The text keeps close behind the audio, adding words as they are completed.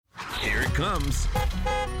it comes.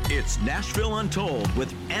 It's Nashville Untold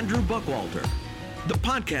with Andrew Buckwalter, the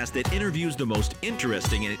podcast that interviews the most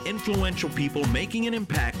interesting and influential people making an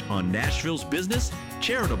impact on Nashville's business,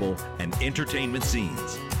 charitable, and entertainment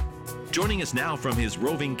scenes. Joining us now from his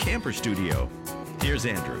roving camper studio, here's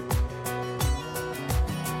Andrew.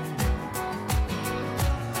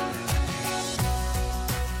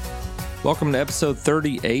 Welcome to episode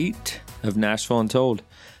 38 of Nashville Untold.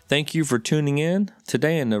 Thank you for tuning in.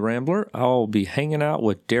 Today in The Rambler, I'll be hanging out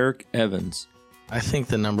with Derek Evans. I think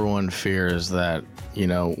the number one fear is that,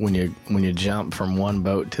 when you jump from one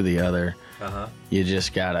boat to the other, you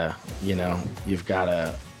just gotta,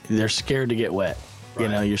 they're scared to get wet.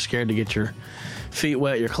 Right. You're scared to get your feet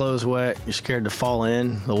wet, your clothes wet. You're scared to fall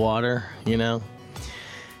in the water,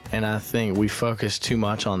 And I think we focus too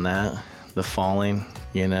much on that, the falling,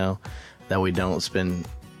 that we don't spend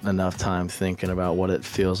enough time thinking about what it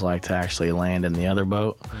feels like to actually land in the other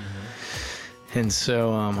boat. Mm-hmm. And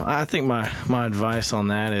so I think my advice on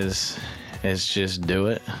that is just do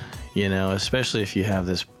it, especially if you have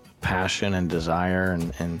this passion and desire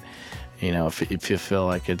and if you feel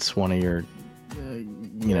like it's one of your,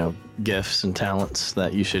 gifts and talents,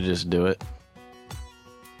 that you should just do it.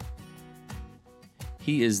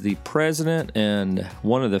 He is the president and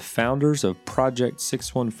one of the founders of Project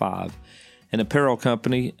 615, an apparel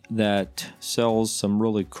company that sells some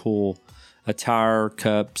really cool attire,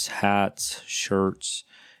 cups, hats, shirts,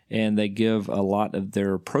 and they give a lot of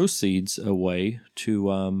their proceeds away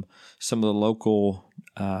to some of the local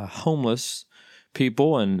homeless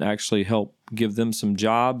people and actually help give them some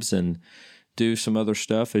jobs and do some other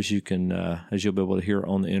stuff, as you'll be able to hear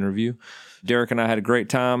on the interview. Derek and I had a great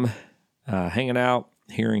time hanging out,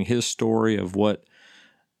 hearing his story of what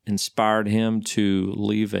inspired him to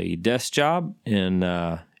leave a desk job in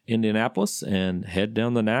Indianapolis and head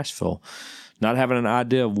down to Nashville, not having an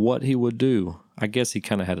idea of what he would do. I guess he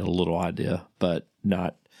kind of had a little idea, but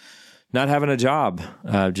not having a job,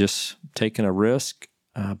 just taking a risk,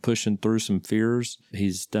 pushing through some fears.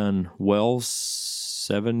 He's done well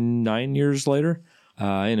 7-9 years later.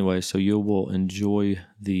 Anyway, so you will enjoy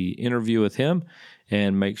the interview with him.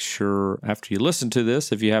 And make sure after you listen to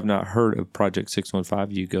this, if you have not heard of Project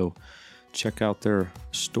 615, you go check out their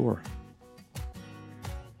store.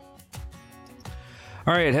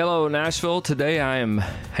 All right. Hello, Nashville. Today I am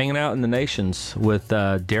hanging out in the Nations with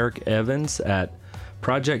Derek Evans at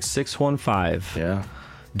Project 615. Yeah.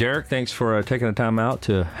 Derek, thanks for taking the time out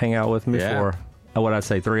to hang out with me for, what I'd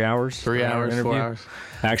say, 3 hours? 3 hours, interview. 4 hours.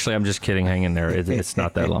 Actually, I'm just kidding. Hang in there. It's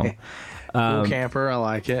not that long. Cool camper, I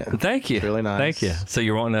like it. Thank you. It's really nice. Thank you. So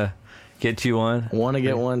you're wanting to get you one? Want to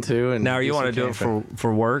get one too. And now, you want to do it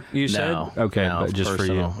for work, you said? Okay, no, but just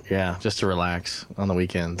personal. for you. Yeah, just to relax on the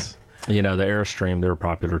weekends. The Airstream, they're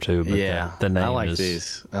popular too. But the name I like is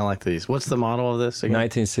these. I like these. What's the model of this again?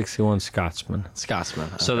 1961 Scotsman. Scotsman.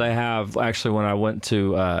 Okay. So they have, actually, when I went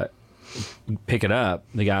to pick it up,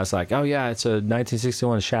 the guy's like, oh yeah, it's a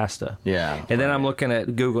 1961 Shasta. Yeah. And then I'm looking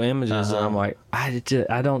at Google Images and I'm like, I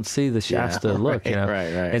don't see the Shasta look, Right.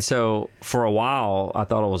 And so for a while I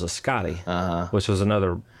thought it was a Scotty, which was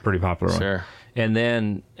another pretty popular one. Sure. And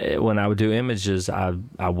then when I would do images, I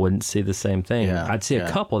wouldn't see the same thing. Yeah. I'd see a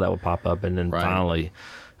couple that would pop up, and then finally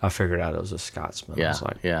I figured out it was a Scotsman. Yeah. I was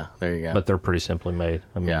like, there you go. but they're pretty simply made.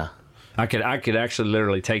 I mean, I could actually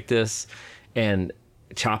literally take this and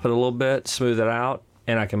chop it a little bit, smooth it out,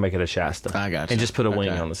 and I can make it a Shasta. I got you. And just put a wing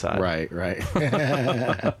on the side. Right.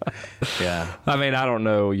 Yeah. I mean, I don't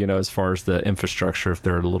know, as far as the infrastructure, if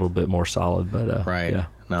they're a little bit more solid, but right. Yeah.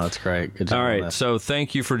 No, it's great. Good job. All right. So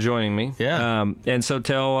thank you for joining me. Yeah. And so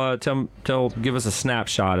give us a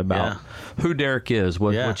snapshot about who Derek is,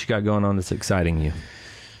 what you got going on that's exciting you.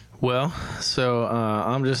 Well, so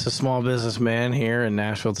I'm just a small businessman here in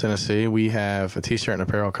Nashville, Tennessee. We have a t-shirt and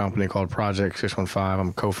apparel company called Project 615.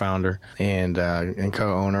 I'm co-founder and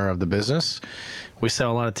co-owner of the business. We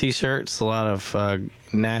sell a lot of t-shirts, a lot of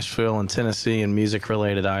Nashville and Tennessee and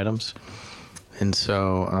music-related items. And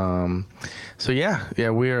so, we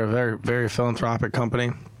are a very, very philanthropic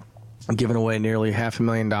company, giving away nearly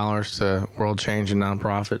 $500,000 to world-changing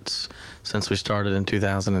nonprofits since we started in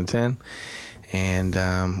 2010. And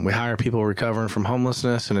we hire people recovering from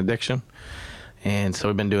homelessness and addiction. And so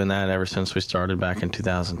we've been doing that ever since we started back in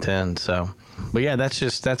 2010. So, but yeah,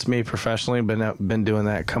 that's me professionally. Been doing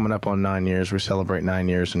that coming up on 9 years. We celebrate 9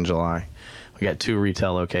 years in July. We got 2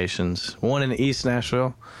 retail locations, one in East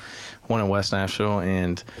Nashville, one in West Nashville,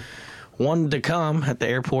 and one to come at the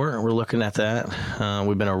airport. We're looking at that.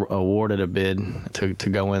 We've been awarded a bid to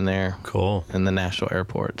go in there. Cool. In the Nashville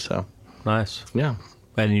airport. So nice. Yeah.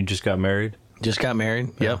 And you just got married? Just got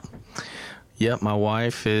married. Yeah. Yep, my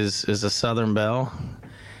wife is a Southern Belle,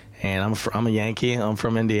 and I'm a Yankee. I'm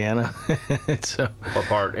from Indiana. So, what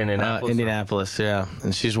part? Indianapolis? Indianapolis, yeah.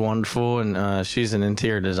 And she's wonderful, and she's an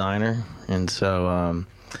interior designer. And so,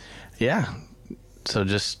 so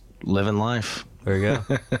just living life. There you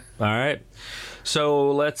go. All right. So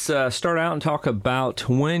let's start out and talk about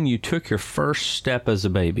when you took your first step as a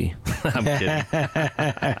baby. I'm kidding.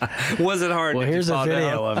 Was it hard? Well, here's a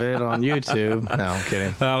video of it on YouTube. No, I'm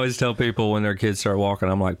kidding. I always tell people when their kids start walking,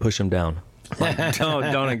 I'm like, push them down. Like,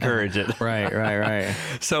 don't encourage it. Right.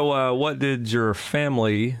 So what did your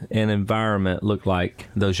family and environment look like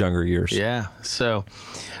those younger years? Yeah. So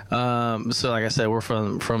like I said, we're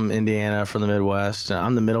from Indiana, from the Midwest.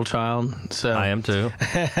 I'm the middle child. So I am too.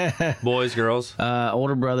 Boys, girls?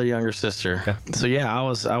 Older brother, younger sister. Okay. So yeah, I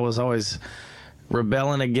was always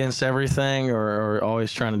rebelling against everything or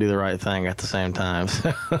always trying to do the right thing at the same time.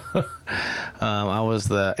 So, I was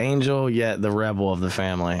the angel yet the rebel of the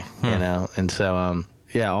family, you know. And so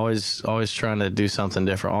always trying to do something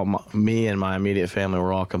different. Me and my immediate family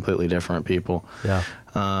were all completely different people. Yeah.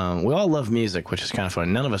 We all love music, which is kind of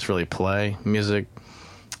funny. None of us really play music.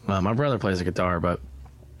 My brother plays the guitar, but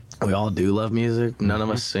we all do love music. None of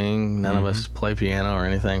us sing. None of us play piano or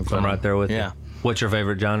anything. But I'm right there with you. Yeah. What's your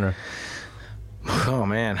favorite genre? Oh,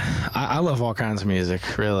 man. I love all kinds of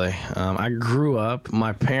music, really. I grew up,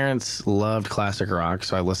 my parents loved classic rock,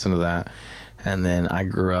 so I listened to that. And then I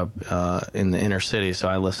grew up in the inner city, so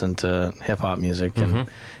I listened to hip-hop music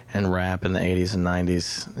and rap in the 80s and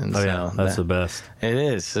 90s. And That's the best. It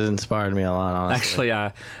is. It inspired me a lot, honestly.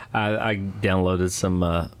 Actually, I downloaded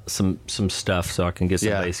some stuff so I can get some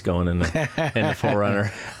bass going in the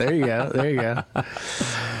 4Runner. There you go.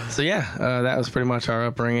 So that was pretty much our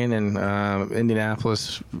upbringing in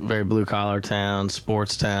Indianapolis, very blue collar town,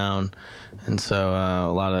 sports town, and so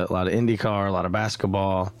a lot of IndyCar, a lot of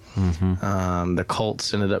basketball. The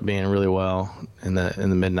Colts ended up being really well in the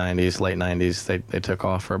mid '90s, late '90s. They took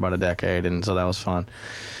off for about a decade, and so that was fun.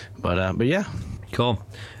 But yeah. Cool.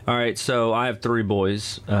 All right, so I have 3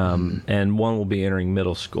 boys, and one will be entering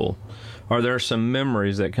middle school. Are there some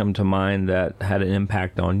memories that come to mind that had an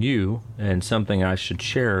impact on you and something I should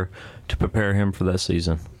share to prepare him for that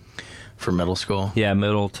season? For middle school? Yeah,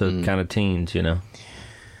 middle to kind of teens, you know.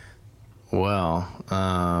 Well,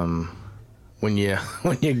 when you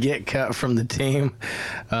get cut from the team,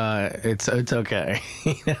 it's okay.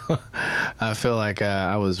 You know, I feel like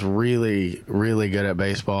I was really, really good at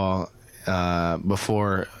baseball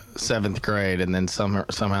before 7th grade, and then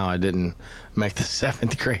somehow I didn't make the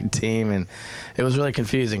 7th grade team, and it was really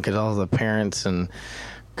confusing because all the parents and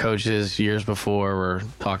coaches years before were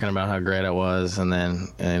talking about how great I was, and then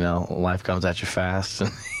life comes at you fast,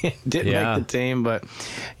 and didn't make the team, but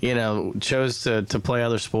chose to play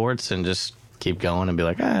other sports and just keep going and be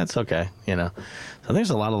like, it's okay, So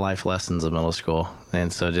there's a lot of life lessons in middle school,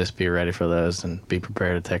 and so just be ready for those and be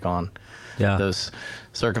prepared to take on those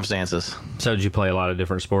circumstances. So did you play a lot of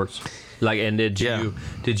different sports?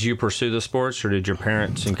 Did you pursue the sports, or did your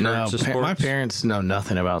parents encourage the sports? My parents know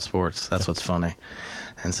nothing about sports. That's what's funny.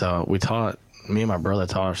 And so me and my brother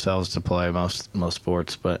taught ourselves to play most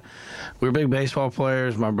sports, but we were big baseball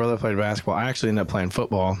players. My brother played basketball. I actually ended up playing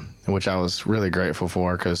football, which I was really grateful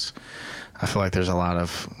for because I feel like there's a lot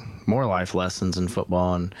of more life lessons in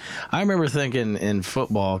football. And I remember thinking in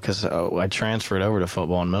football, because I transferred over to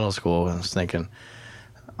football in middle school, and I was thinking,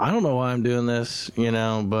 I don't know why I'm doing this,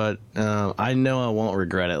 but I know I won't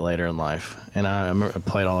regret it later in life. And I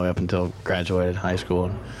played all the way up until graduated high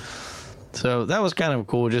school. So that was kind of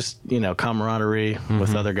cool, just, camaraderie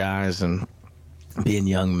with other guys and being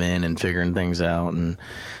young men and figuring things out. And,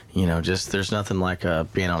 just there's nothing like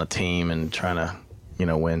being on a team and trying to,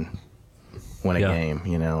 win a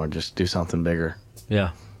game, or just do something bigger.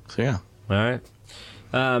 Yeah. So, yeah. All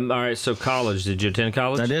right. So college, did you attend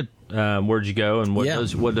college? I did. Where'd you go, and what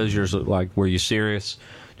does yours look like? Were you serious?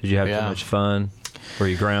 Did you have too much fun? Were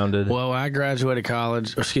you grounded? Well, when I graduated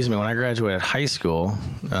high school,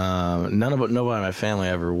 nobody in my family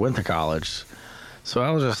ever went to college. So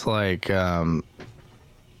I was just like, I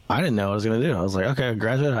didn't know what I was going to do. I was like, okay, I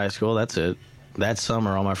graduated high school. That's it. That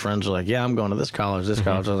summer, all my friends were like, yeah, I'm going to this college,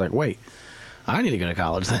 college. I was like, wait, I need to go to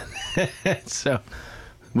college then. So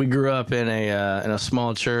we grew up in a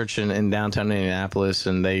small church in downtown Indianapolis,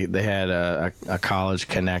 and they had a college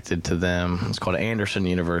connected to them. It's called Anderson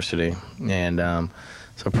University, and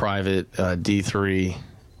it's a private D3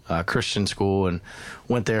 Christian school, and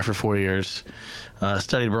went there for 4 years.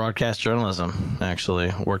 Studied broadcast journalism,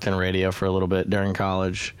 actually. Worked in radio for a little bit during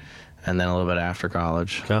college, and then a little bit after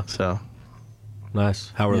college. Okay. So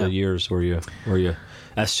Nice. How were Yeah. the years? Were you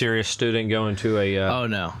a serious student going to a? Oh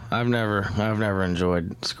no, I've never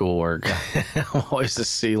enjoyed schoolwork. I'm always a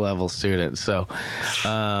C-level student, so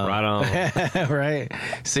Right on. right.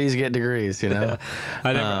 C's get degrees, you know.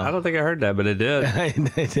 I don't think I heard that, but it did.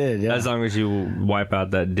 They did, yeah. As long as you wipe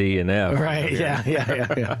out that D and F. Right,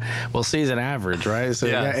 yeah. Well, C's an average, right? So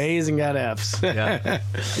Yes. you got A's and got F's. Yeah.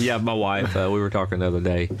 Yeah. My wife. We were talking the other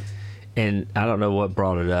day, and I don't know what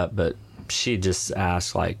brought it up, but she just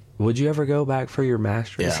asked, like, would you ever go back for your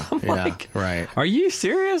master's? Yeah, I'm yeah, like, right. Are you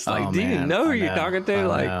serious? Like, Oh, do you man, know who I you're know, talking to?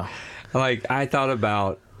 I know. Like I thought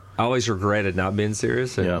about. I always regretted not being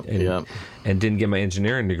serious and, Yep. and didn't get my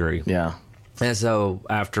engineering degree. Yeah. And so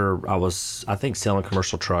after I was, I think, selling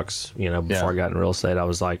commercial trucks, before Yeah. I got in real estate, I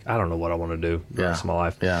was like, I don't know what I want to do the rest of my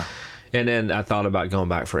life. Yeah. And then I thought about going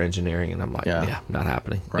back for engineering, and I'm like, Yeah. yeah, not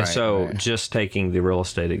happening. Right, and so right. just taking the real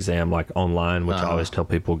estate exam, like online, which I always tell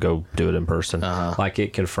people, go do it in person. Like,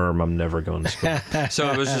 it confirmed I'm never going to school.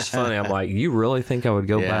 So it was just funny. I'm like, you really think I would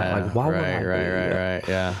go back? Like, why would I? Right.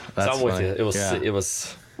 Yeah. That's So I'm with funny. you. It was, Yeah. it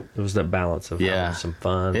was that balance of having some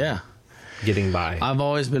fun, Yeah. getting by. I've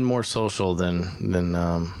always been more social than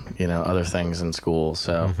other things in school.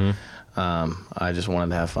 So I just wanted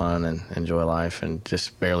to have fun and enjoy life and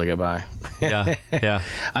just barely get by. Yeah.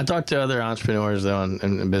 I talked to other entrepreneurs though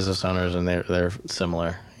and business owners, and they're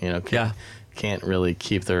similar. Can't really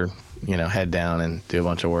keep their head down and do a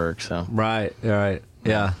bunch of work. So Right.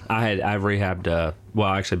 Yeah. I rehabbed,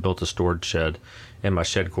 I actually built a storage shed, and my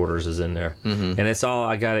shed quarters is in there. And it's all,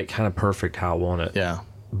 I got it kind of perfect how I want it. yeah.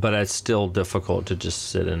 But it's still difficult to just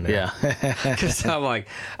sit in there. Yeah. Because I'm like,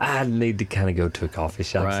 I need to kind of go to a coffee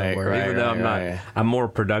shop Right, somewhere. right, Even though I'm right, not, right. I'm more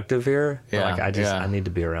productive here. But Yeah, like, I need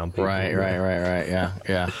to be around people. Right.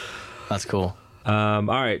 Yeah. That's cool. All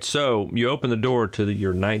right. So you open the door to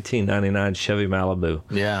your 1999 Chevy Malibu.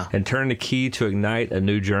 Yeah. And turn the key to ignite a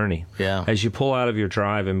new journey. Yeah. As you pull out of your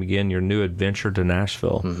drive and begin your new adventure to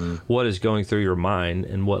Nashville, what is going through your mind,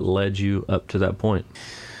 and what led you up to that point?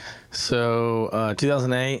 So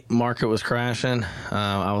 2008, market was crashing.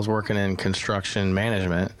 I was working in construction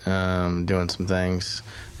management, doing some things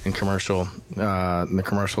in the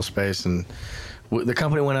commercial space, and the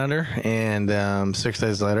company went under. And 6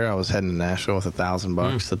 days later, I was heading to Nashville with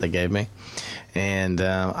 $1,000 that they gave me. And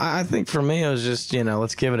I think for me, it was just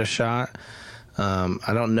let's give it a shot.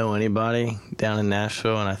 I don't know anybody down in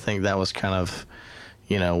Nashville, and I think that was kind of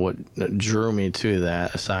what drew me to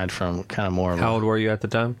that, aside from kind of more of How old were you at the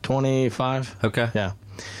time? 25. Okay. Yeah.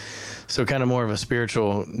 So kind of more of a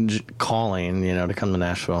spiritual calling, to come to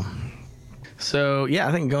Nashville. So yeah,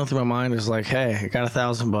 I think going through my mind was like, hey, I got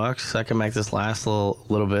 $1,000. I can make this last a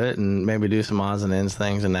little bit and maybe do some odds and ends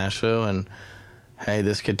things in Nashville. And hey,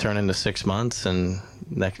 this could turn into 6 months, and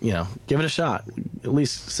give it a shot, at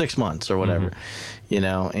least 6 months or whatever,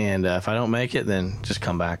 And if I don't make it, then just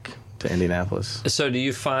come back to Indianapolis. So do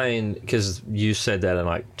you find, because you said that in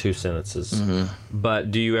like 2 sentences, but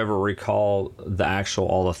do you ever recall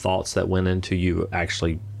all the thoughts that went into you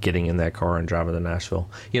actually getting in that car and driving to Nashville?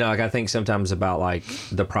 I think sometimes about like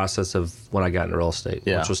the process of when I got into real estate,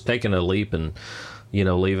 which was taking a leap and,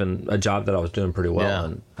 leaving a job that I was doing pretty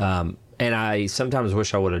well. Yeah. And I sometimes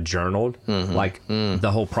wish I would have journaled the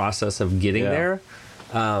whole process of getting there.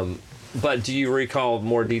 But do you recall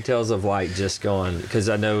more details of like just going, because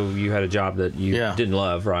I know you had a job that you didn't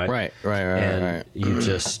love, right? Right. And you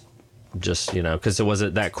just because it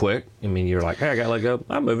wasn't that quick. I mean, you're like, hey, I got to let go.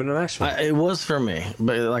 I'm moving to Nashville. It was for me,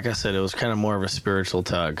 but like I said, it was kind of more of a spiritual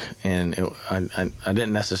tug, and I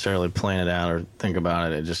didn't necessarily plan it out or think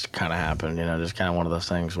about it. It just kind of happened, just kind of one of those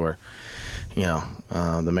things where,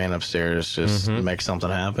 the man upstairs just makes something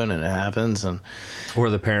happen, and it happens. And were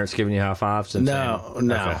the parents giving you high fives? And no.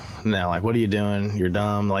 Like, what are you doing? You're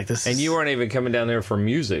dumb. Like this. And you weren't even coming down there for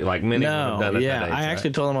music, like many would have done at that age, I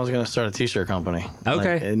actually told them I was going to start a T-shirt company.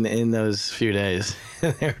 Okay. Like, in those few days,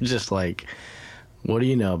 they were just like, "What do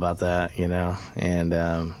you know about that?"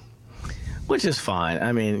 And which is fine.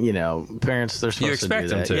 I mean, parents, they're supposed to do that. You expect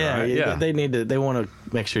them to, right? Yeah. They need to. They want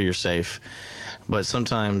to make sure you're safe, but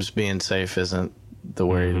sometimes being safe isn't the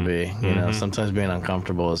way to be. Sometimes being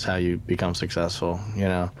uncomfortable is how you become successful.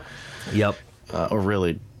 Yep. Or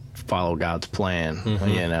really follow God's plan.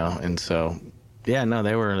 And so, they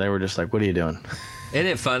were just like, "What are you doing?" Isn't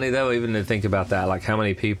it funny though, even to think about that, like how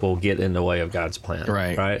many people get in the way of God's plan?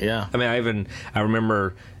 Right. Yeah. I mean, I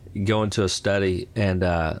remember going to a study, and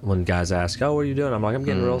when guys ask, "Oh, what are you doing?" I'm like, "I'm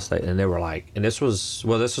getting real estate," and they were like, and this was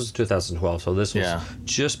 2012, so this was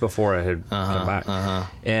just before I had come back,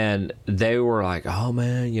 and they were like, "Oh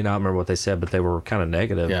man," I don't remember what they said, but they were kind of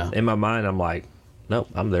negative. Yeah. In my mind, I'm like, "Nope,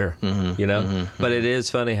 I'm there," But it is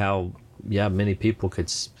funny how many people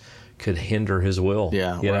could hinder his will.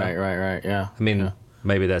 Yeah, you know? right. Yeah. I mean,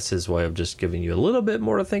 maybe that's his way of just giving you a little bit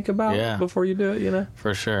more to think about before you do it, you know?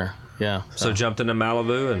 For sure. Yeah. So jumped into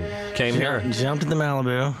Malibu and came here. Jumped into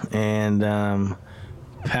Malibu and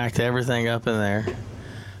packed everything up in there.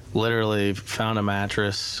 Literally found a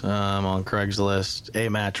mattress on Craigslist. A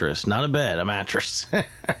mattress, not a bed, a mattress.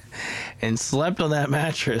 And slept on that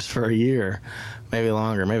mattress for a year, maybe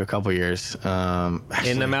longer, maybe a couple years. In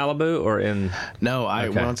the Malibu or in? No,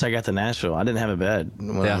 once I got to Nashville, I didn't have a bed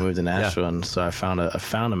when I moved to Nashville, and so I found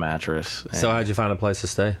a mattress. So how'd you find a place to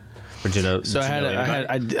stay? Did you know? So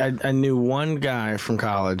I knew one guy from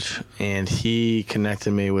college, and he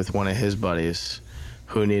connected me with one of his buddies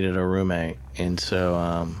who needed a roommate, and so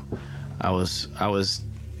I was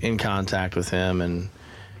in contact with him, and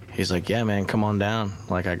he's like, "Yeah, man, come on down.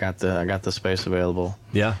 Like I got the space available."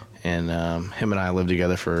 Yeah. And him and I lived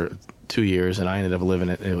together for 2 years, and I ended up living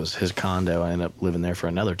it was his condo. I ended up living there for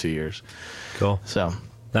another 2 years. Cool. So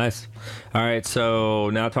nice. All right. So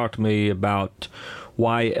now talk to me about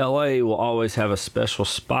why LA will always have a special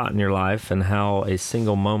spot in your life, and how a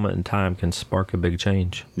single moment in time can spark a big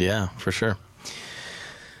change. Yeah, for sure.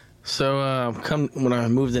 So when I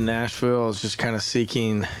moved to Nashville, I was just kind of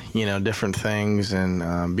seeking, different things,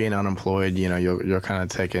 and being unemployed, you'll kind of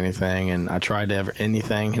take anything, and I tried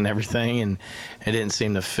anything and everything, and it didn't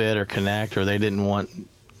seem to fit or connect, or they didn't want,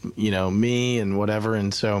 me and whatever.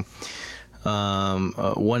 And so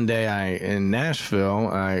one day in Nashville,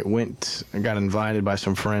 I got invited by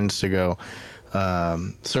some friends to go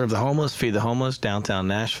serve the homeless, feed the homeless downtown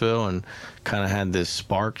Nashville, and kind of had this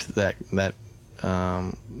spark that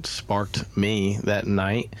sparked me that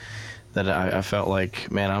night, that I felt like,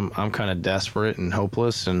 man, I'm kind of desperate and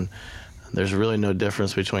hopeless, and there's really no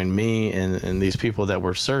difference between me and these people that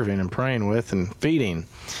we're serving and praying with and feeding.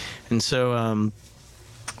 And so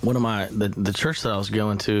one of the church that I was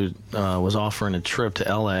going to was offering a trip to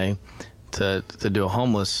LA to do a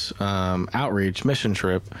homeless outreach mission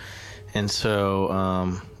trip, and so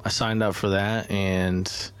I signed up for that,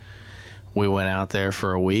 and we went out there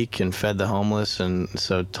for a week and fed the homeless, and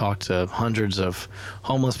so talked to hundreds of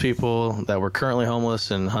homeless people that were currently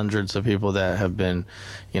homeless, and hundreds of people that have been,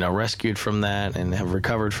 rescued from that and have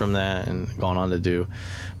recovered from that and gone on to do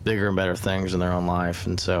bigger and better things in their own life.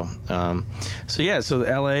 And so, so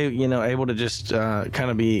LA, able to just kind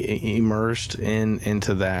of be immersed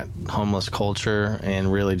into that homeless culture, and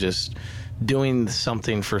really just doing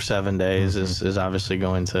something for 7 days is obviously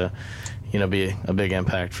going to be a big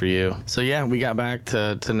impact for you. So yeah, we got back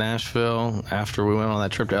to Nashville after we went on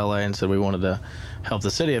that trip to LA, and said we wanted to help the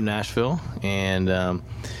city of Nashville, and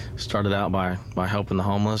started out by helping the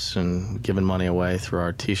homeless and giving money away through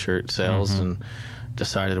our t-shirt sales, and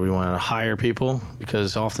decided we wanted to hire people,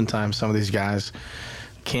 because oftentimes some of these guys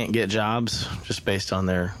can't get jobs just based on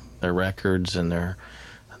their records and their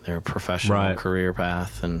professional career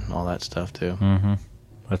path and all that stuff too.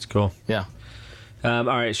 That's cool. Yeah. All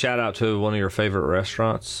right, shout out to one of your favorite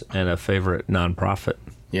restaurants and a favorite nonprofit.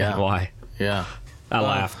 Yeah. And why? Yeah. I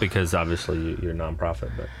laugh because obviously you're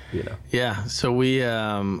nonprofit, but Yeah. So we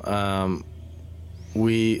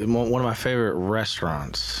one of my favorite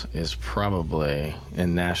restaurants is probably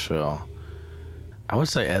in Nashville. I would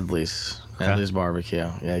say Edley's. Okay. Edley's Barbecue.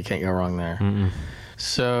 Yeah, you can't go wrong there.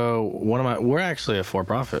 So we're actually a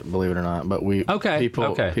for-profit, believe it or not, but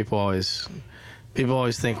people always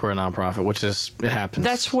think we're a nonprofit, which it happens.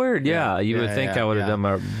 That's weird. Yeah, you would think I would have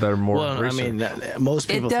done more research. I mean, most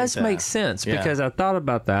people. It does make sense, because I thought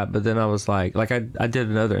about that, but then I was like I did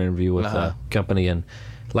another interview with a company, and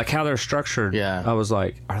like how they're structured. Yeah. I was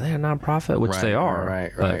like, are they a nonprofit? Which they are.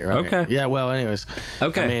 Right. Okay. Yeah. Well, anyways.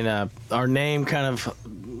 Okay. I mean, our name kind of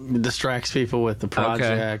distracts people with the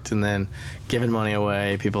project, and then giving money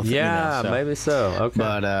away. People think, maybe so. Okay.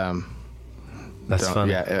 But that's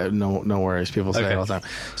funny. Yeah, no worries. People say it all the time.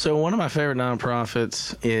 So one of my favorite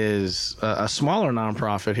nonprofits is a smaller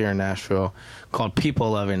nonprofit here in Nashville called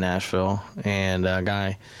People Loving Nashville, and a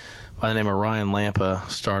guy by the name of Ryan Lampa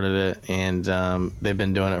started it, and they've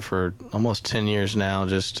been doing it for almost 10 years now.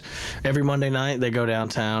 Just every Monday night they go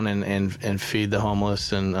downtown and feed the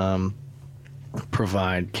homeless, and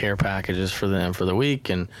provide care packages for them for the week,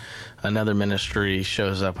 and another ministry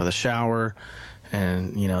shows up with a shower,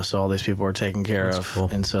 and so all these people are taken care of. Cool.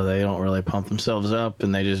 And so they don't really pump themselves up,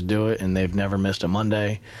 and they just do it, and they've never missed a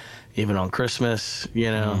Monday, even on Christmas.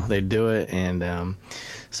 They do it, and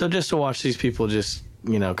so just to watch these people just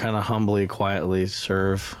kind of humbly, quietly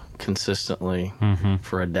serve consistently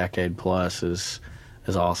for a decade plus is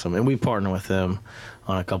awesome. And we partner with them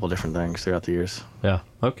on a couple different things throughout the years. Yeah.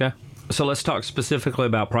 Okay. So let's talk specifically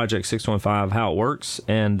about Project 615, how it works,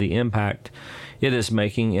 and the impact it is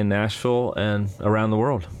making in Nashville and around the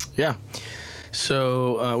world. Yeah.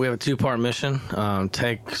 So we have a two-part mission.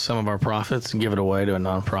 Take some of our profits and give it away to a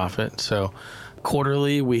nonprofit. So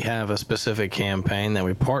quarterly, we have a specific campaign that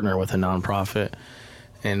we partner with a nonprofit,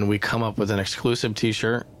 and we come up with an exclusive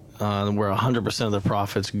T-shirt where 100% of the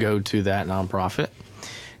profits go to that nonprofit.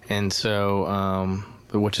 And so,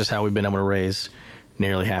 which is how we've been able to raise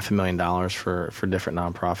nearly $500,000 for different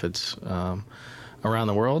nonprofits around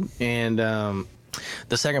the world. And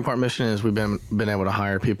the second part mission is we've been able to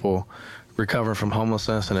hire people recovering from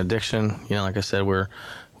homelessness and addiction. You know, like I said, we've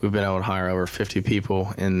been able to hire over 50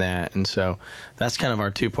 people in that. And so that's kind of our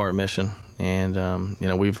two-part mission. And, you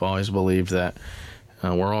know, we've always believed that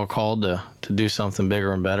we're all called to do something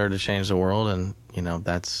bigger and better to change the world. And, you know,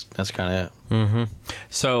 that's kind of it. Mm-hmm.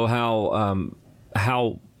 So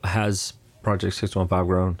how has Project 615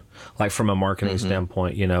 grown? Like from a marketing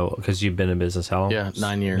standpoint, you know, because you've been in business how long? Yeah,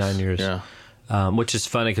 9 years. 9 years. Yeah. Which is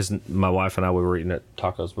funny because my wife and I, we were eating at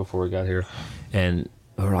tacos before we got here. And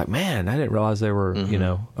we were like, man, I didn't realize they were, you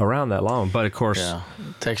know, around that long. But of course,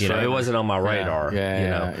 Takes you know, it forever. wasn't on my radar.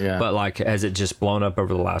 Yeah. But like, has it just blown up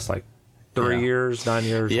over the last like 3 years, 9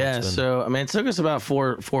 years? Yeah, so I mean, it took us about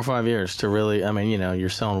four or 5 years to really. I mean, you know, you're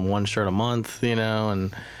selling one shirt a month, you know,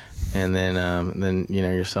 and then you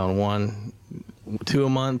know you're selling two a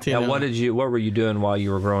month. You and know? what were you doing while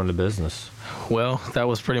you were growing the business? Well, that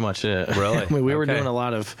was pretty much it. Really? I mean, we were Okay. doing a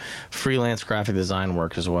lot of freelance graphic design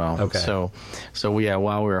work as well. Okay. So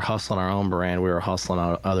while we were hustling our own brand, we were hustling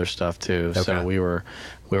other stuff too. Okay. So we were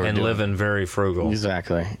And doing, living very frugal.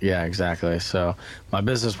 Exactly. Yeah, exactly. So my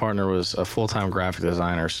business partner was a full-time graphic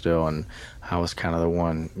designer still, and I was kind of the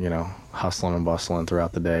one, you know, hustling and bustling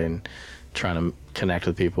throughout the day and trying to connect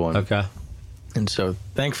with people. And, Okay. and so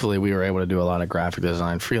thankfully we were able to do a lot of graphic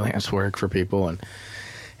design freelance work for people and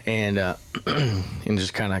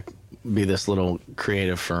just kind of be this little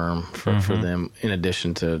creative firm for them in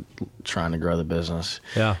addition to trying to grow the business.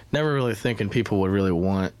 Yeah. Never really thinking people would really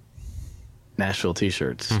want Nashville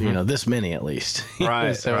t-shirts, you know, this many at least.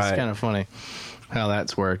 Right, So it's right. kind of funny how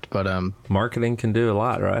that's worked, but Marketing can do a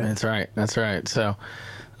lot, right? that's right. So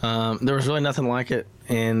there was really nothing like it,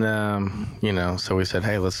 and you know, so we said,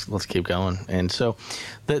 hey, let's keep going. And so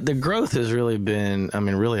the growth has really been, I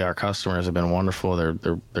mean, really our customers have been wonderful.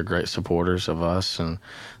 They're great supporters of us, and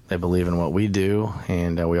they believe in what we do,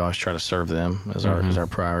 and we always try to serve them as our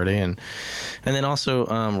priority. And then also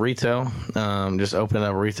retail, just opening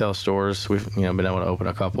up retail stores. We've been able to open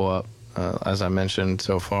a couple up, as I mentioned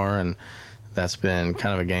so far, and that's been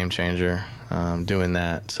kind of a game changer, doing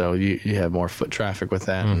that. So you have more foot traffic with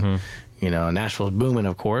that. And, Nashville's booming,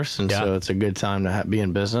 of course, and so it's a good time to be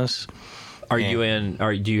in business. Do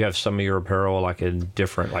you have some of your apparel like in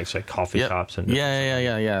different, like say coffee shops? And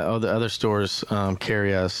Yeah. Oh, the other stores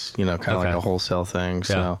carry us, kind of like a wholesale thing.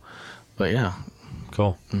 So, but yeah.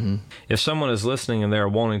 Cool. Mm-hmm. If someone is listening and they're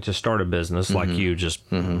wanting to start a business, like you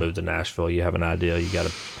just moved to Nashville, you have an idea,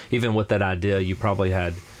 even with that idea, you probably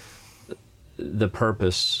had the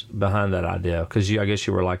purpose behind that idea, because I guess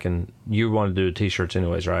you were you wanted to do t-shirts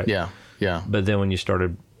anyways, right? Yeah. But then when you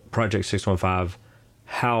started Project 615,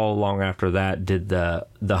 how long after that did the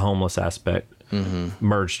homeless aspect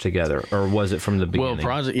merge together, or was it from the beginning?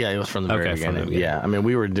 It was from the very beginning. Yeah, I mean,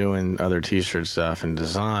 we were doing other t-shirt stuff and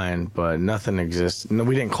design, but nothing exists. No,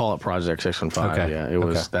 we didn't call it Project 615. Okay. Yeah, it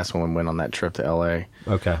was. That's when we went on that trip to LA.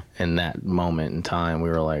 Okay. In that moment in time, we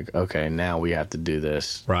were like, okay, now we have to do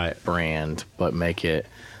this brand, but make it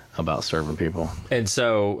about serving people. And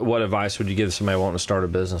so, what advice would you give somebody wanting to start a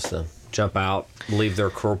business then? Jump out, leave their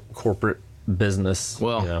corporate business.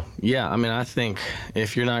 Well, yeah, I mean, I think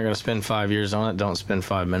if you're not going to spend 5 years on it, don't spend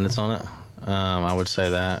 5 minutes on it. I would say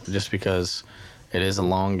that, just because it is a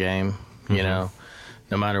long game, no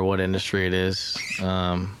matter what industry it is.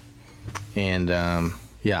 I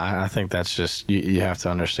think that's just, you have to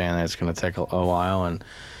understand that it's going to take a while, and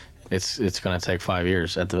it's going to take 5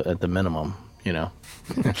 years at the minimum,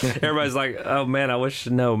 Everybody's like, oh man, I wish,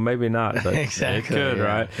 no, maybe not, but exactly, it could,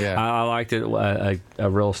 right? Yeah. I liked it. A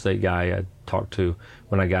real estate guy I talked to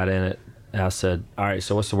when I got in it, I said, all right,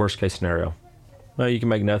 so what's the worst case scenario? Well, you can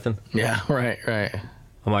make nothing. Yeah, right.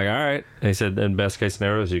 I'm like, all right. And he said, then best case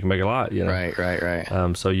scenario is you can make a lot,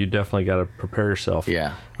 Right. So you definitely got to prepare yourself.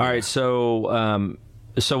 Yeah. All right, so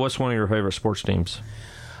what's one of your favorite sports teams?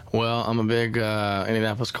 Well, I'm a big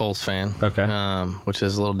Indianapolis Colts fan. Okay. Which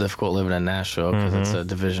is a little difficult living in Nashville because it's a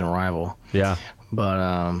division rival. Yeah.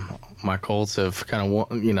 But my Colts have kind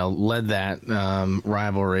of led that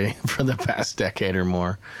rivalry for the past decade or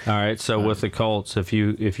more. All right, so with the Colts, if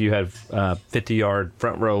you had 50-yard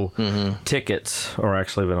front row tickets, or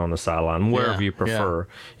actually been on the sideline, wherever you prefer,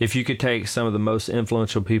 if you could take some of the most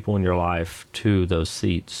influential people in your life to those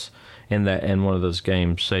seats in one of those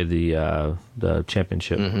games, say the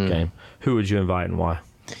championship game, who would you invite and why?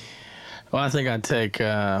 Well, I think I'd take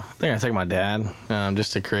my dad,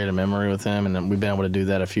 just to create a memory with him, and we've been able to do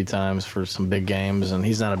that a few times for some big games. And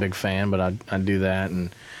he's not a big fan, but I'd do that. And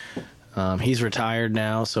he's retired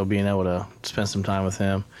now, so being able to spend some time with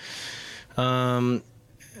him. How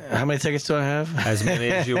many tickets do I have? As many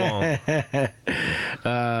as you want.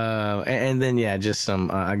 And then just some.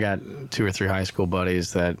 I got 2 or 3 high school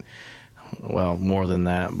buddies that. Well, more than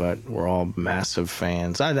that, but we're all massive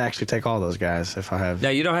fans. I'd actually take all those guys if I have. Now,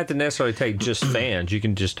 you don't have to necessarily take just fans. You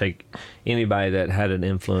can just take anybody that had an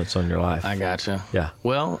influence on your life. I gotcha. Yeah.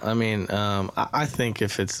 Well, I mean, I think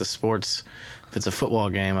if it's if it's a football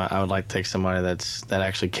game, I would like to take somebody that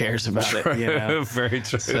actually cares about it. You know? Very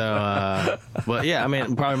true. So, but yeah, I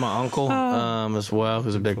mean, probably my uncle as well,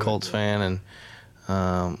 who's a big Colts fan,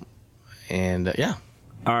 and yeah.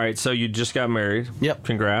 All right, so you just got married. Yep.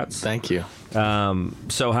 Congrats. Thank you.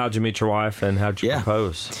 So how'd you meet your wife, and how'd you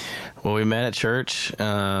propose? Well, we met at church,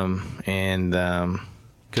 and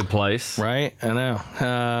good place. Right? I know.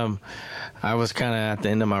 I was kind of at the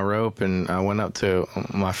end of my rope, and I went up to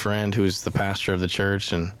my friend who's the pastor of the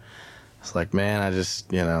church, and I was like, man, I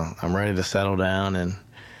just, I'm ready to settle down. And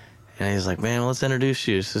he's like, man, well, let's introduce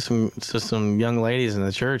you to some young ladies in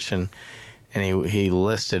the church. And he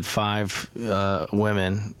listed 5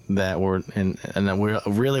 women that were, and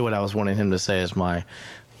really what I was wanting him to say is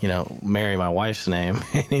marry my wife's name.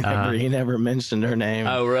 And he never mentioned her name.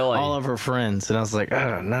 Oh, really? All of her friends. And I was like,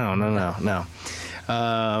 oh, no.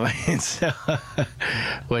 And so,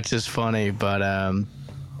 which is funny, but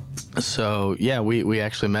so yeah, we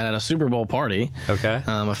actually met at a Super Bowl party. Okay.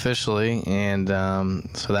 Officially, and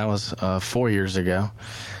so that was 4 years ago.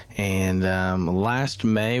 And last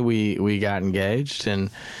May we got engaged, and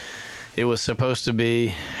it was supposed to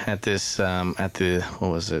be at this some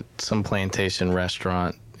plantation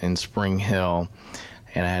restaurant in Spring Hill,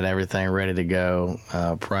 and I had everything ready to go,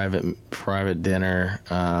 private dinner,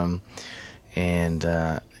 and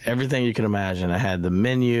everything you can imagine. I had the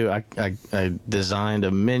menu. I designed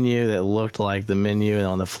a menu that looked like the menu, and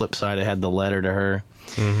on the flip side it had the letter to her.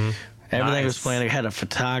 Mm-hmm. Everything was planned. I had a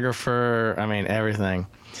photographer. I mean, everything.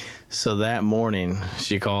 So that morning,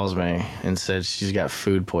 she calls me and said she's got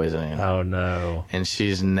food poisoning. Oh, no. And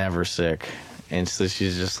she's never sick. And so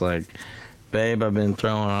she's just like, babe, I've been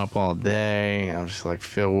throwing up all day. I'm just like,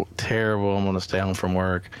 feel terrible. I'm going to stay home from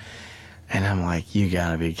work. And I'm like, you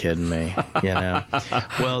got to be kidding me.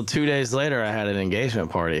 Well, 2 days later, I had an engagement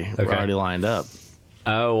party already lined up.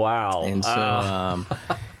 Oh, wow. And so...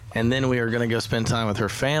 and then we were going to go spend time with her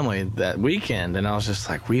family that weekend. And I was just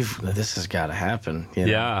like, this has got to happen.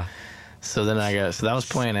 Yeah. So then that was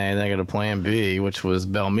plan A. Then I got a plan B, which was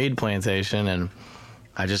Belmead Plantation. And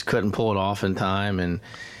I just couldn't pull it off in time. And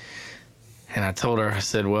I told her, I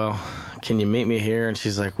said, well, can you meet me here? And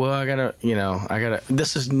she's like, well, I gotta,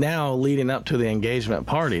 this is now leading up to the engagement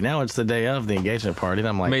party. Now it's the day of the engagement party. And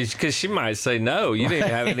I'm like, because she might say no. You didn't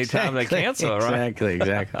have any time to cancel, right?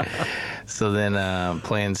 Exactly. So then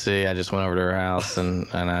plan C, I just went over to her house and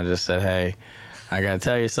I just said, hey, I got to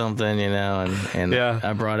tell you something, and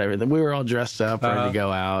I brought everything. We were all dressed up, ready to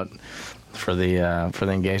go out for the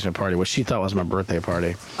engagement party, which she thought was my birthday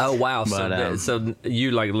party. Oh, wow. But, so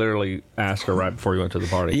you literally asked her right before you went to the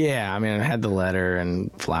party? Yeah, I mean, I had the letter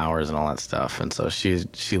and flowers and all that stuff, and so she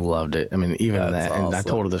loved it. I mean, even that, awesome. And I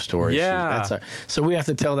told her the story. Yeah. So we have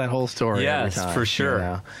to tell that whole story every time. Yes, for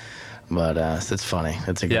sure. But it's funny.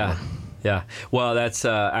 It's a good one. Yeah. Well, that's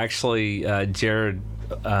actually Jared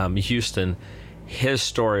Houston. His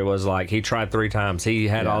story was like he tried 3 times. He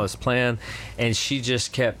had all this plan, and she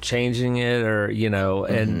just kept changing it,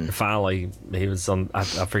 and finally he was on. I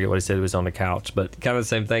forget what he said. He was on the couch, but kind of the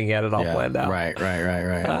same thing. He had it all planned out. Right.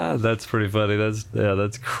 That's pretty funny.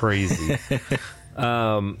 That's crazy.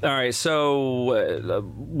 All right, so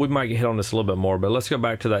we might hit on this a little bit more, but let's go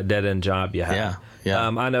back to that dead end job you had. Yeah.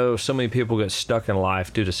 I know so many people get stuck in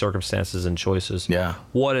life due to circumstances and choices. Yeah.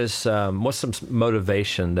 What's some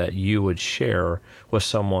motivation that you would share with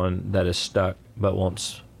someone that is stuck but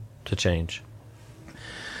wants to change?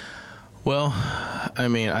 Well, I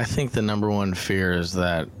mean, I think the number one fear is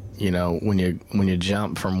that when you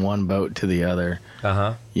jump from one boat to the other,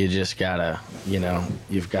 you just gotta,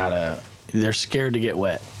 they're scared to get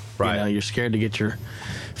wet. Right. You're scared to get your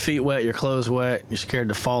feet wet, your clothes wet. You're scared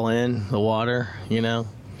to fall in the water,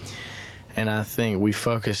 And I think we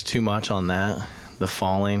focus too much on that, the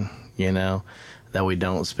falling, that we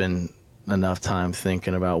don't spend enough time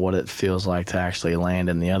thinking about what it feels like to actually land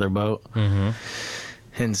in the other boat. Mm-hmm.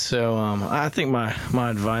 And so I think my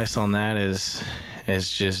advice on that is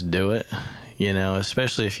just do it,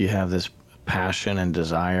 especially if you have this passion and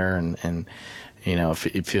desire and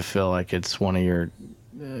if you feel like it's one of your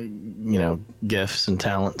gifts and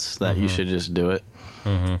talents, that you should just do it.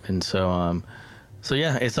 Mm-hmm. And so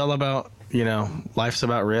yeah, it's all about, life's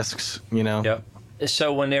about risks, Yep.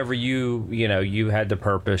 So whenever you had the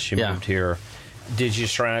purpose, you moved here, did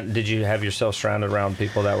you have yourself surrounded around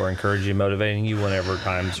people that were encouraging you, motivating you whenever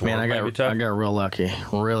times were maybe tough? I got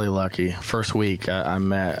really lucky. First week, I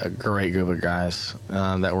met a great group of guys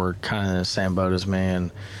that were kind of in the same boat as me,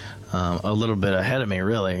 and a little bit ahead of me,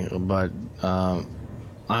 really, but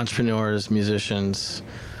entrepreneurs, musicians,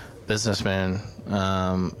 businessmen,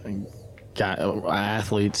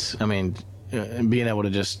 athletes. I mean, being able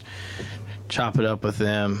to just chop it up with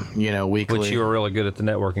them, weekly. Which you were really good at the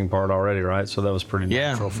networking part already, right? So that was pretty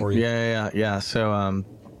natural for you. Yeah. So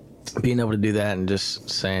being able to do that and just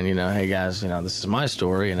saying, hey guys, this is my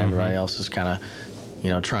story, and everybody else is kind of,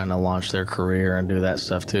 trying to launch their career and do that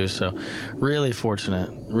stuff too. So really fortunate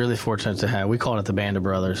to have, we called it the Band of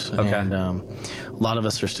Brothers. Okay. And a lot of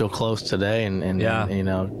us are still close today and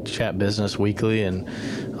chat business weekly. And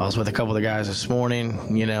I was with a couple of the guys this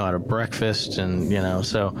morning, at a breakfast, and,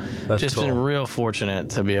 so that's just cool. been real fortunate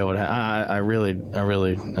to be able to, I really,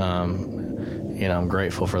 I'm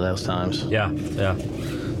grateful for those times. Yeah.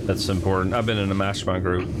 That's important. I've been in a mastermind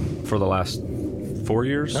group for the last 4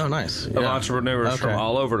 years. Oh, nice. Of entrepreneurs from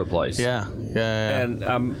all over the place. Yeah. And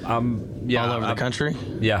I'm all over the country?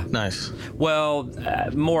 Yeah. Nice. Well,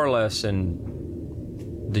 more or less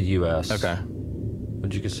in the U.S. Okay.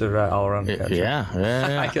 Would you consider that all around the country? Yeah.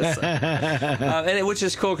 I guess so. Which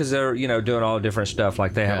is cool because they're, doing all different stuff.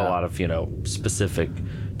 Like they have a lot of, specific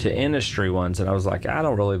to industry ones. And I was like, I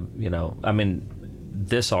don't really,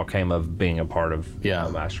 this all came of being a part of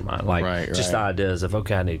Mastermind. Like just the ideas of,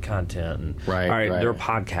 okay, I need content. And, all right, they're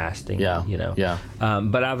podcasting. Yeah.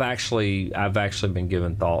 But I've actually been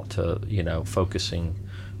given thought to, focusing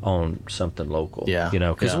on something local.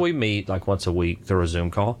 Because we meet like once a week through a Zoom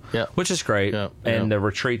call, which is great. And the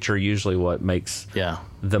retreats are usually what makes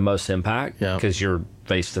the most impact because you're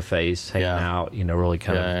face to face, hanging out, really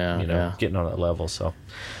kind of, getting on that level. So.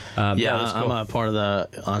 Cool. I'm a part of the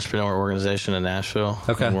entrepreneur organization in Nashville.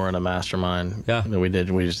 Okay. And we're in a mastermind. Yeah. We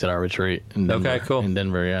just did our retreat in Denver. Okay, cool. In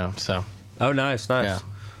Denver, so. Oh, nice. Yeah.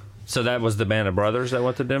 So that was the Band of Brothers that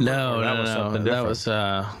went to Denver? No, that was something different?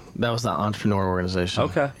 That was the entrepreneur organization.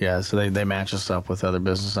 Okay. Yeah, so they match us up with other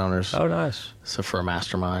business owners. Oh, nice. So for a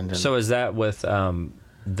mastermind. So is that with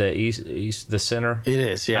the east the center? It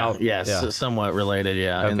is, yeah. Yes, somewhat related,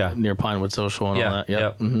 Okay. Near Pinewood Social and all that.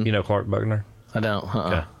 Yep. Mm-hmm. You know Clark Buckner? I don't.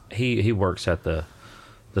 Okay. He works at the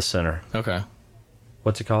center. Okay.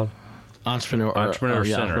 What's it called? Entrepreneur Center.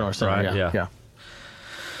 Entrepreneur Center. Right? Yeah.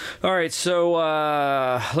 All right, so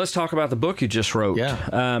let's talk about the book you just wrote.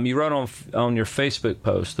 Yeah. You wrote on your Facebook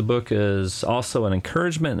post, the book is also an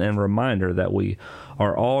encouragement and reminder that we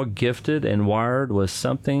are all gifted and wired with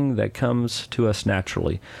something that comes to us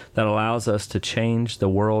naturally that allows us to change the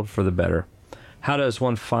world for the better. How does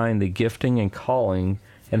one find the gifting and calling,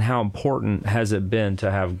 and how important has it been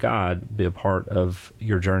to have God be a part of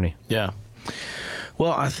your journey? Yeah.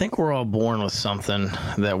 Well, I think we're all born with something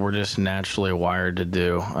that we're just naturally wired to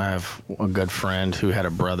do. I have a good friend who had a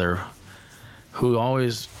brother who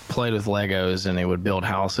always played with Legos, and he would build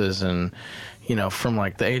houses, and from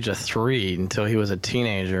like the age of 3 until he was a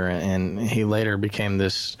teenager, and he later became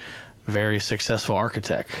this very successful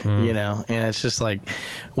architect, and it's just like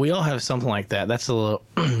we all have something like that. That's a little,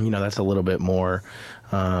 that's a little bit more,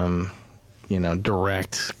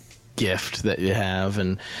 direct gift that you have,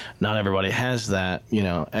 and not everybody has that,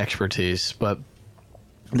 expertise, but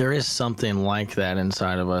there is something like that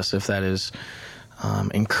inside of us. If that is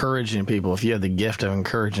encouraging people, if you have the gift of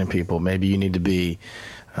encouraging people, maybe you need to be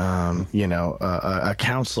a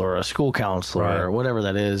counselor, a school counselor, or whatever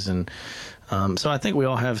that is. And so I think we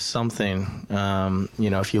all have something.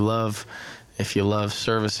 If you love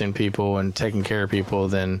servicing people and taking care of people,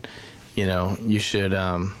 then you should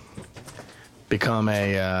become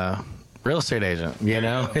a real estate agent,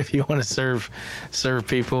 if you want to serve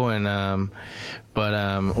people, and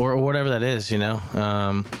or whatever that is.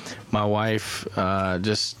 My wife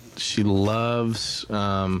she loves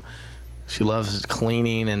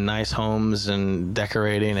cleaning and nice homes and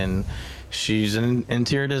decorating, and she's an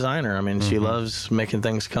interior designer. I mean, she loves making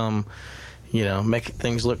things making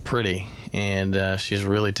things look pretty, and she's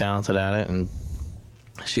really talented at it. And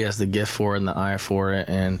she has the gift for it and the eye for it,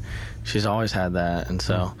 and she's always had that. And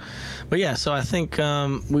so, but yeah, so I think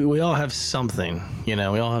we all have something, we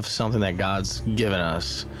all have something that God's given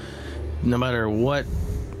us, no matter what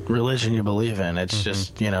religion you believe in. It's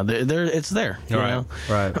just, it's there, you know?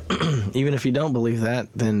 Right. Even if you don't believe that,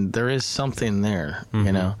 then there is something there,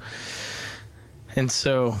 And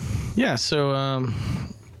so, yeah,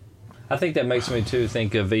 I think that makes me too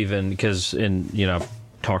think of, even because I've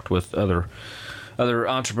talked with other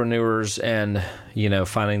entrepreneurs, and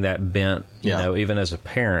finding that bent, even as a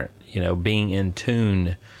parent, being in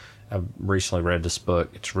tune. I've recently read this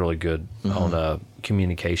book. It's really good on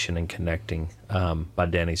communication and connecting, by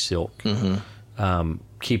Danny Silk.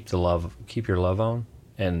 Keep your love on,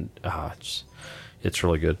 and it's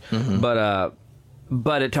really good.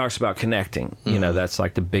 But it talks about connecting. That's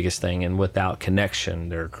like the biggest thing. And without connection,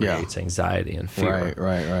 there creates anxiety and fear.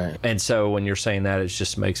 Right. And so when you're saying that, it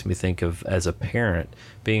just makes me think of, as a parent,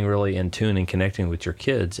 being really in tune and connecting with your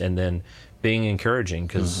kids, and then being encouraging.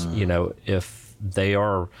 Because,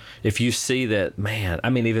 if you see that, man, I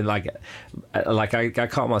mean, even like I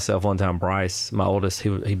caught myself one time, Bryce, my oldest,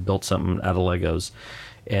 he built something out of Legos,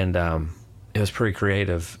 and it was pretty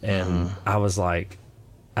creative. And I was like,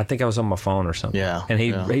 I think I was on my phone or something. Yeah. And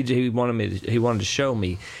he wanted to show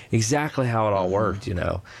me exactly how it all worked,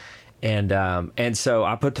 And so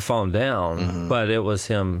I put the phone down, but it was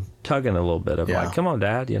him tugging a little bit of like, come on,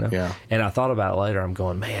 Dad, Yeah. And I thought about it later. I'm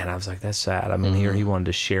going, man, I was like, that's sad. I mean, here he wanted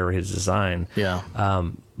to share his design. Yeah.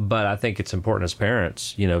 But I think it's important as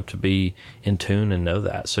parents, to be in tune and know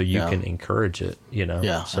that, so you can encourage it,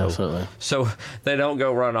 Yeah, so, absolutely. So they don't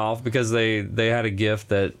go run off because they had a gift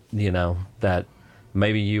that, that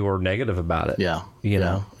maybe you were negative about it. Yeah.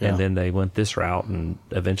 And then they went this route, and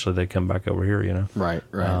eventually they come back over here, Right.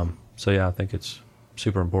 So yeah, I think it's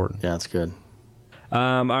super important. Yeah, it's good.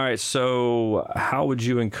 All right. So how would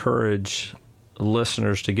you encourage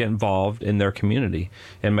listeners to get involved in their community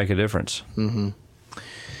and make a difference?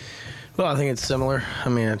 Well, I think it's similar. I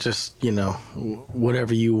mean, it's just,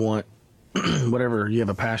 whatever you want, whatever you have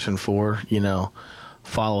a passion for,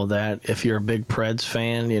 follow that. If you're a big Preds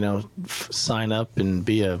fan, sign up and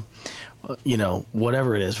be a,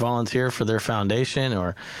 whatever it is, volunteer for their foundation,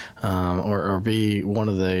 or be one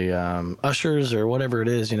of the ushers, or whatever it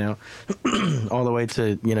is, all the way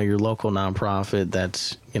to, your local nonprofit.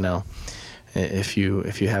 That's, if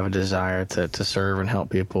you have a desire to serve and help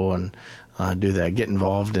people and do that, get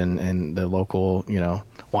involved in the local,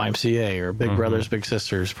 YMCA or Big Brothers Big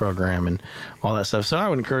Sisters program and all that stuff. So I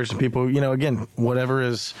would encourage the people, again, whatever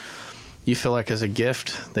is you feel like is a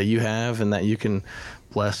gift that you have and that you can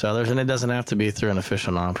bless others. And it doesn't have to be through an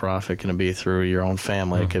official nonprofit. It can be through your own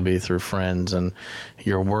family. It could be through friends and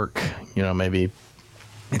your work. Maybe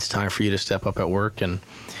it's time for you to step up at work and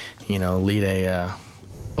lead a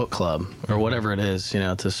book club or whatever it is,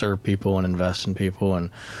 to serve people and invest in people and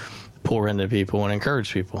pour into people and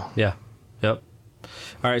encourage people. Yeah. Yep.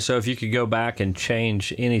 All right. So if you could go back and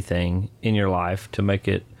change anything in your life to make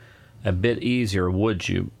it a bit easier, would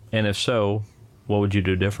you? And if so, what would you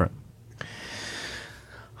do different?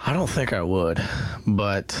 I don't think I would,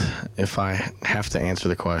 but if I have to answer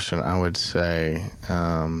the question, I would say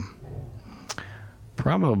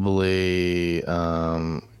probably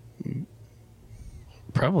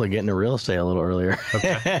getting into real estate a little earlier.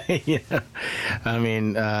 Okay. I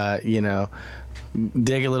mean,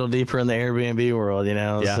 dig a little deeper in the Airbnb world,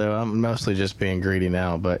 Yeah. So I'm mostly just being greedy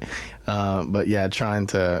now, but yeah, trying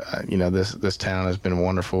to, this town has been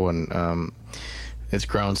wonderful, and it's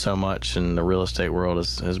grown so much, and the real estate world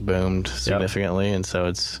has boomed significantly. And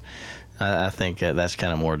so I think that's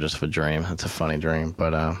kind of more just of a dream. It's a funny dream,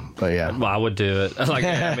 but yeah. Well, I would do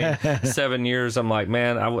it. 7 years. I'm like,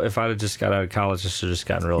 man, if I'd have just got out of college, I should have just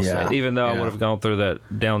gotten real estate. Even though I would have gone through that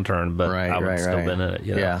downturn, but I would have still been in it.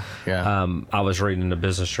 Yeah. I was reading the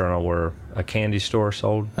Business Journal where a candy store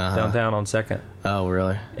sold downtown on 2nd. Oh,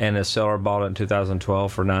 really? And a seller bought it in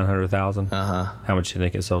 2012 for $900,000. How much do you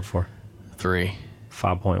think it sold for?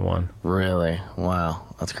 5.1. Really? Wow.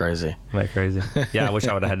 That's crazy. Isn't that crazy? Yeah, I wish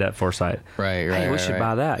I would have had that foresight. Right. Hey, we should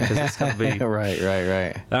buy that because it's going to be...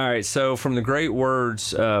 Right. All right, so from the great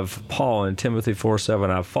words of Paul in Timothy 4:7,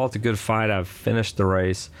 I've fought the good fight, I've finished the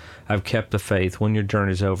race, I've kept the faith. When your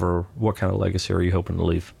journey's over, what kind of legacy are you hoping to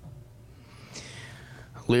leave?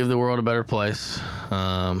 Leave the world a better place,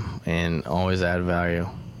 and always add value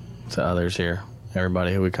to others here.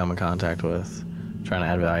 Everybody who we come in contact with, trying to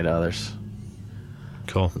add value to others.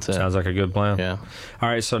 Cool. Sounds like a good plan. Yeah. All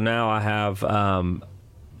right, so now I have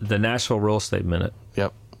the Nashville Real Estate Minute.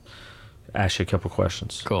 Yep. Ask you a couple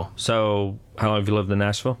questions. Cool. So how long have you lived in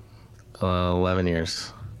Nashville? 11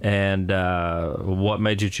 years. And what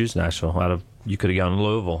made you choose Nashville? You could have gone to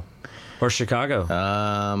Louisville or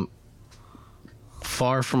Chicago.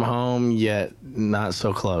 Far from home, yet not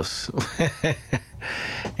so close.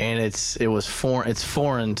 And it's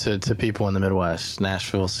foreign to people in the Midwest.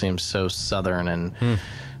 Nashville seems so southern, and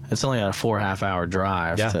it's only a 4.5 hour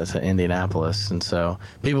drive to Indianapolis. And so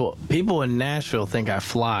people in Nashville think I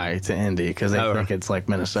fly to Indy because they think it's like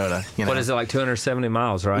Minnesota. What is it, like 270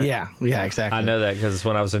 miles, right? Yeah, exactly. I know that because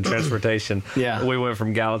when I was in transportation, we went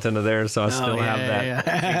from Gallatin to there, so I still have that. Yeah.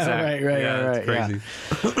 Exactly. Right.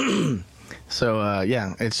 It's crazy. So,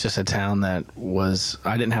 it's just a town that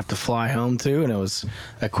I didn't have to fly home to, and it was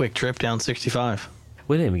a quick trip down 65.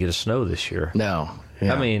 We didn't even get a snow this year. No.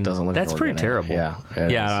 Yeah, I mean, that's pretty terrible. Yeah.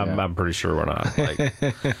 I'm pretty sure we're not. Like,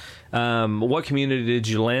 what community did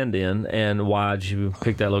you land in, and why did you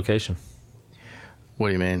pick that location? What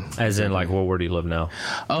do you mean? As in, like, where do you live now?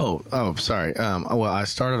 Oh, sorry. Well, I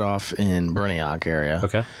started off in Bruniac area.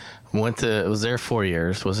 Okay. Was there 4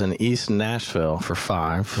 years. Was in East Nashville for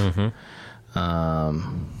 5. Mm-hmm.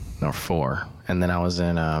 Or 4, and then I was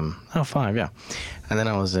in 5, yeah, and then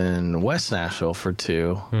I was in West Nashville for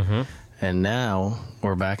 2, and now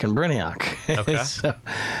we're back in Bruniac. Okay.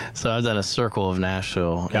 so I've done a circle of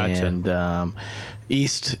Nashville. Gotcha. And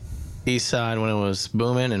east side when it was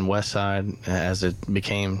booming, and west side as it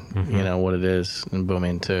became what it is and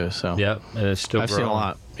booming too. So yep, and it's still I've growing. seen a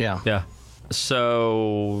lot. Yeah.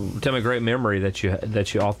 So tell me a great memory that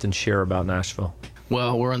you often share about Nashville.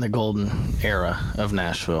 Well, we're in the golden era of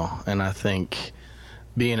Nashville, and I think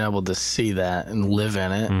being able to see that and live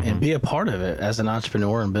in it and be a part of it as an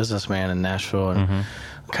entrepreneur and businessman in Nashville, and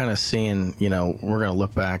kind of seeing, we're going to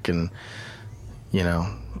look back and,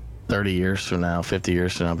 30 years from now, 50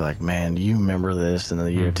 years from now, I'll be like, man, do you remember this in the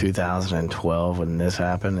year 2012 when this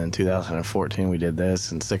happened? In 2014, we did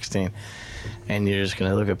this, and 16. And you're just going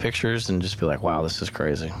to look at pictures and just be like, wow, this is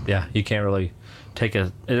crazy. Yeah, you can't really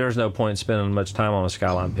there's no point in spending much time on a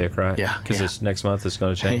Skyline pick, right? Yeah. Because next month it's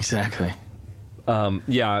going to change. Exactly. I'm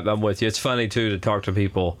with you. It's funny, too, to talk to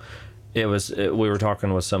people. We were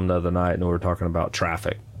talking with some the other night, and we were talking about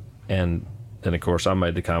traffic. And then, of course, I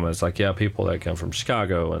made the comment, it's like, yeah, people that come from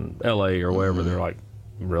Chicago and L.A. or wherever, they're like,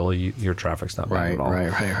 really? Your traffic's not bad at all.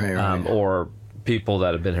 Right. Or people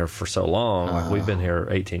that have been here for so long, like we've been here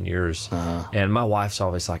 18 years, and my wife's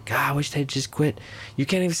always like, God, I wish they'd just quit. You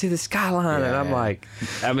can't even see the skyline. And I'm like,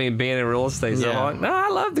 being in real estate, so I'm like, no, I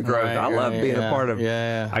love the growth. I love being a part of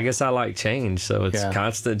it. I guess I like change, so it's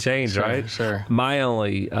constant change, right? Sure. My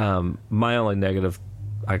only negative,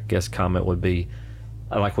 I guess, comment would be,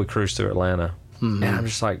 like, we cruised through Atlanta, and I'm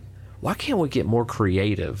just like, why can't we get more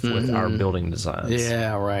creative with our building designs?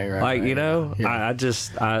 Yeah, right. Like, I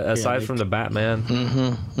aside from the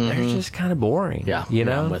Batman, they're just kind of boring. Yeah.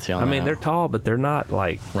 I'm with you on that. They're tall, but they're not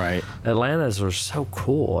like, Atlanta's are so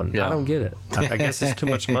cool, and I don't get it. I guess it's too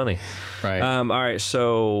much money. Right. All right.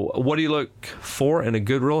 So what do you look for in a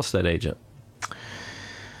good real estate agent?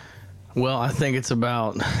 Well, I think it's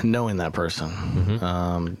about knowing that person,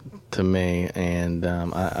 to me, and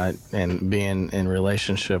and being in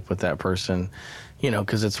relationship with that person,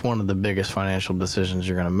 because it's one of the biggest financial decisions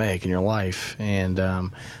you're going to make in your life, and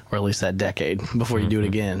or at least that decade before you do it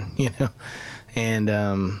again, And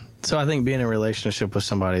so I think being in a relationship with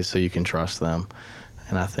somebody so you can trust them.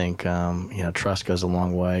 And I think, trust goes a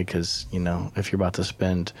long way because, if you're about to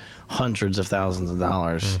spend hundreds of thousands of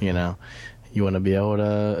dollars, you want to be able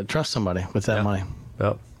to trust somebody with that money.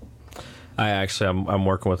 Yep. I'm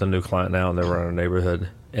working with a new client now, and they were in our neighborhood,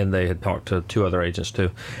 and they had talked to 2 other agents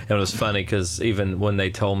too. And it was funny because even when they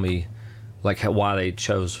told me like why they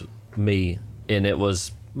chose me, and it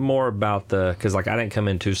was more about because like I didn't come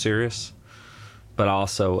in too serious, but I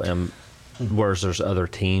also am. Whereas there's other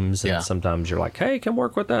teams, and sometimes you're like, hey, come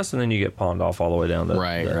work with us, and then you get pawned off all the way down to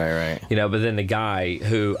right. But then the guy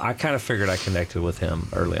who I kind of figured I connected with him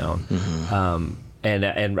early on,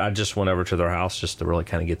 and I just went over to their house just to really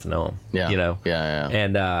kind of get to know him.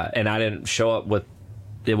 And I didn't show up with.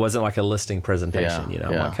 It wasn't like a listing presentation,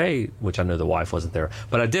 I'm like, hey, which I knew the wife wasn't there,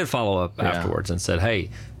 but I did follow up afterwards and said, hey,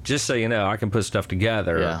 just so you know, I can put stuff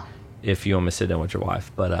together if you want me to sit down with your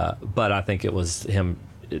wife. But I think it was him.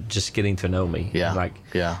 Just getting to know me.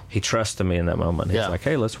 He trusted me in that moment. He's like,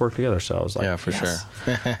 hey, let's work together. So I was like, for sure.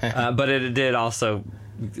 But it did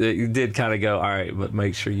kind of go, all right, but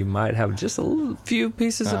make sure you might have just a few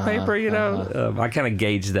pieces of paper, I kind of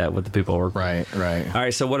gauge that with the people I work with. Right. All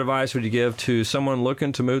right, so what advice would you give to someone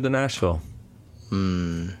looking to move to Nashville?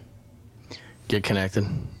 Get connected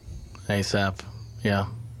ASAP. Yeah.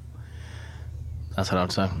 That's what I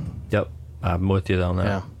would say. Yep. I'm with you on that.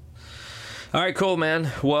 Yeah. All right, cool,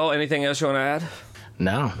 man. Well, anything else you want to add?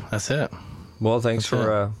 No, that's it. Well, thanks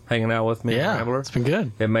for hanging out with me, Rambler. It's been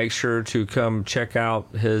good. And make sure to come check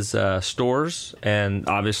out his stores and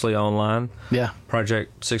obviously online. Yeah.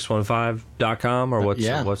 Project615.com or what's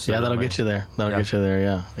that'll get you there. That'll get you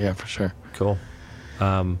there. Yeah, for sure. Cool.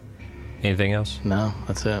 Anything else? No,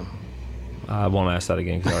 that's it. I won't ask that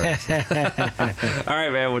again. All right,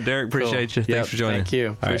 man. Well, Derek, appreciate you. Thanks for joining. Thank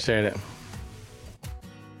you. Appreciate it.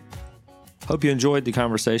 Hope you enjoyed the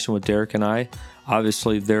conversation with Derek and I.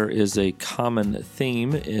 Obviously, there is a common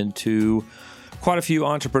theme into quite a few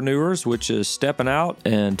entrepreneurs, which is stepping out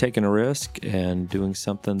and taking a risk and doing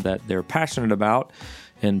something that they're passionate about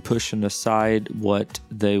and pushing aside what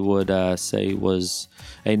they would say was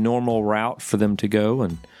a normal route for them to go.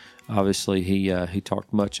 And obviously, he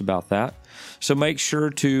talked much about that. So make sure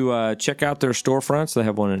to check out their storefronts. They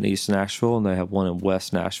have one in East Nashville and they have one in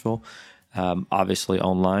West Nashville. Obviously,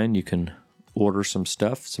 online, you can order some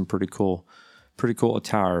stuff, some pretty cool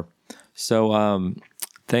attire. So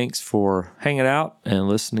thanks for hanging out and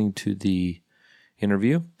listening to the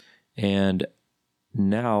interview. And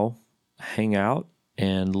now hang out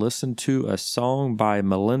and listen to a song by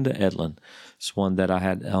Melinda Edlin. It's one that I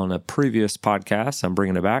had on a previous podcast. I'm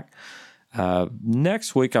bringing it back.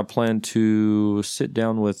 Next week, I plan to sit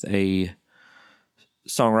down with a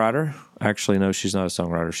songwriter. Actually, no, she's not a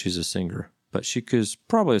songwriter. She's a singer, but she is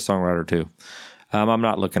probably a songwriter too. I'm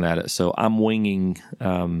not looking at it, so I'm winging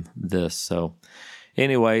this. So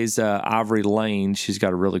anyways, Ivory Lane, she's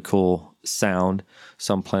got a really cool sound,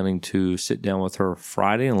 so I'm planning to sit down with her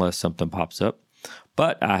Friday unless something pops up.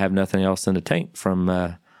 But I have nothing else in the tank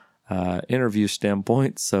from interview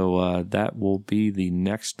standpoint, so that will be the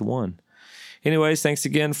next one. Anyways, thanks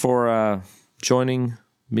again for joining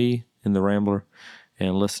me in the Rambler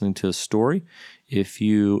and listening to the story. If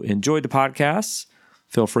you enjoyed the podcast,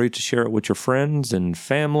 feel free to share it with your friends and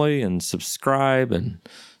family and subscribe and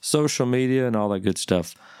social media and all that good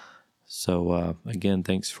stuff. So again,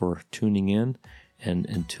 thanks for tuning in, and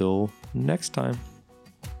until next time,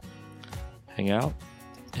 hang out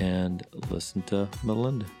and listen to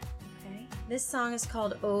Melinda. Okay. This song is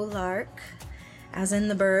called "Oh Lark," as in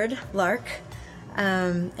the bird, lark.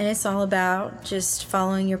 And it's all about just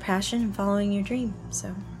following your passion and following your dream.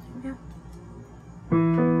 So, here we go.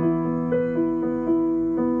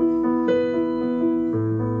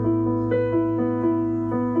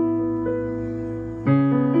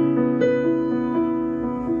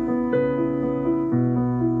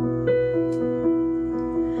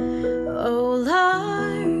 Oh,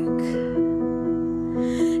 lark,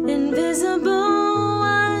 invisible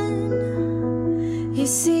one, you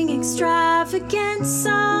sing extravagant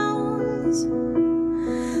songs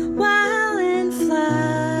while in flight,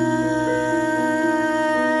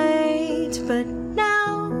 but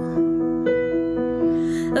now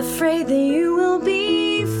afraid that you will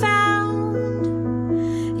be found,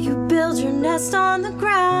 you build your nest on the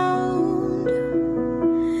ground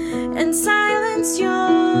and silence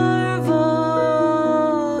your voice.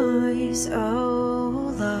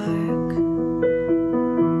 Oh, lark.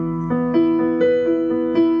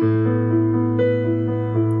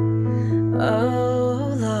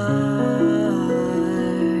 Oh, lark.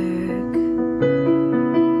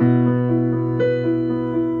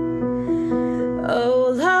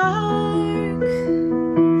 Oh, lark,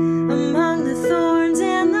 among the thorns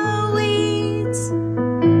and the weeds,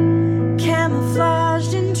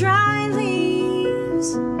 camouflaged in dry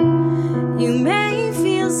leaves, you may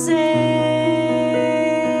feel safe,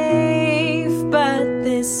 but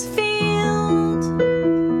this field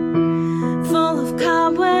full of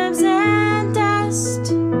cobwebs and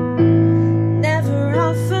dust never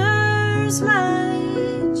offers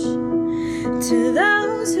much to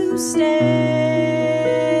those who stay.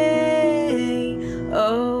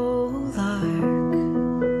 Oh, lark.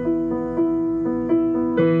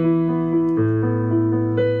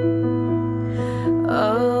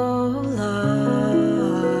 Oh, lark.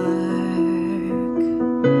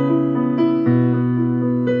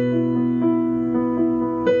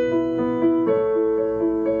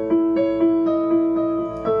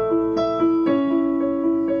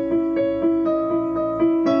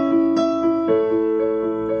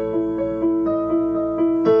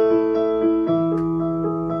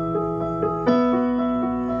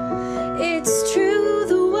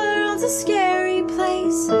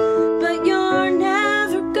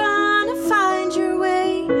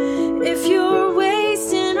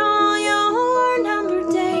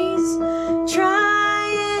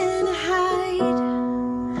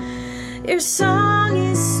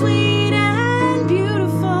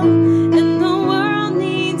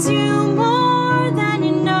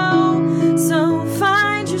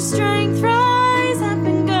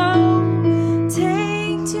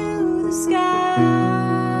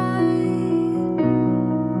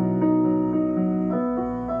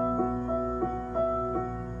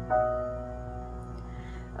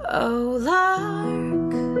 Oh,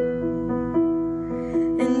 lark,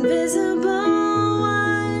 invisible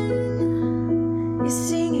one, you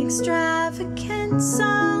sing extravagant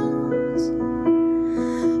songs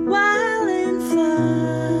while in flight.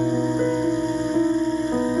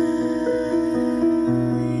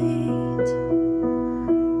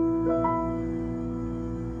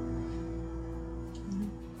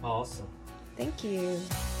 Awesome. Thank you.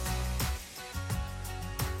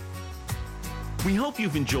 We hope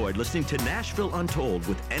you've enjoyed listening to Nashville Untold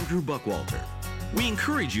with Andrew Buckwalter. We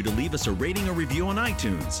encourage you to leave us a rating or review on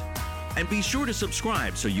iTunes. And be sure to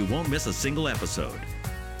subscribe so you won't miss a single episode.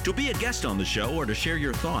 To be a guest on the show or to share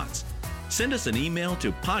your thoughts, send us an email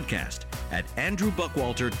to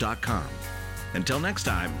podcast@andrewbuckwalter.com. Until next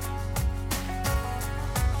time,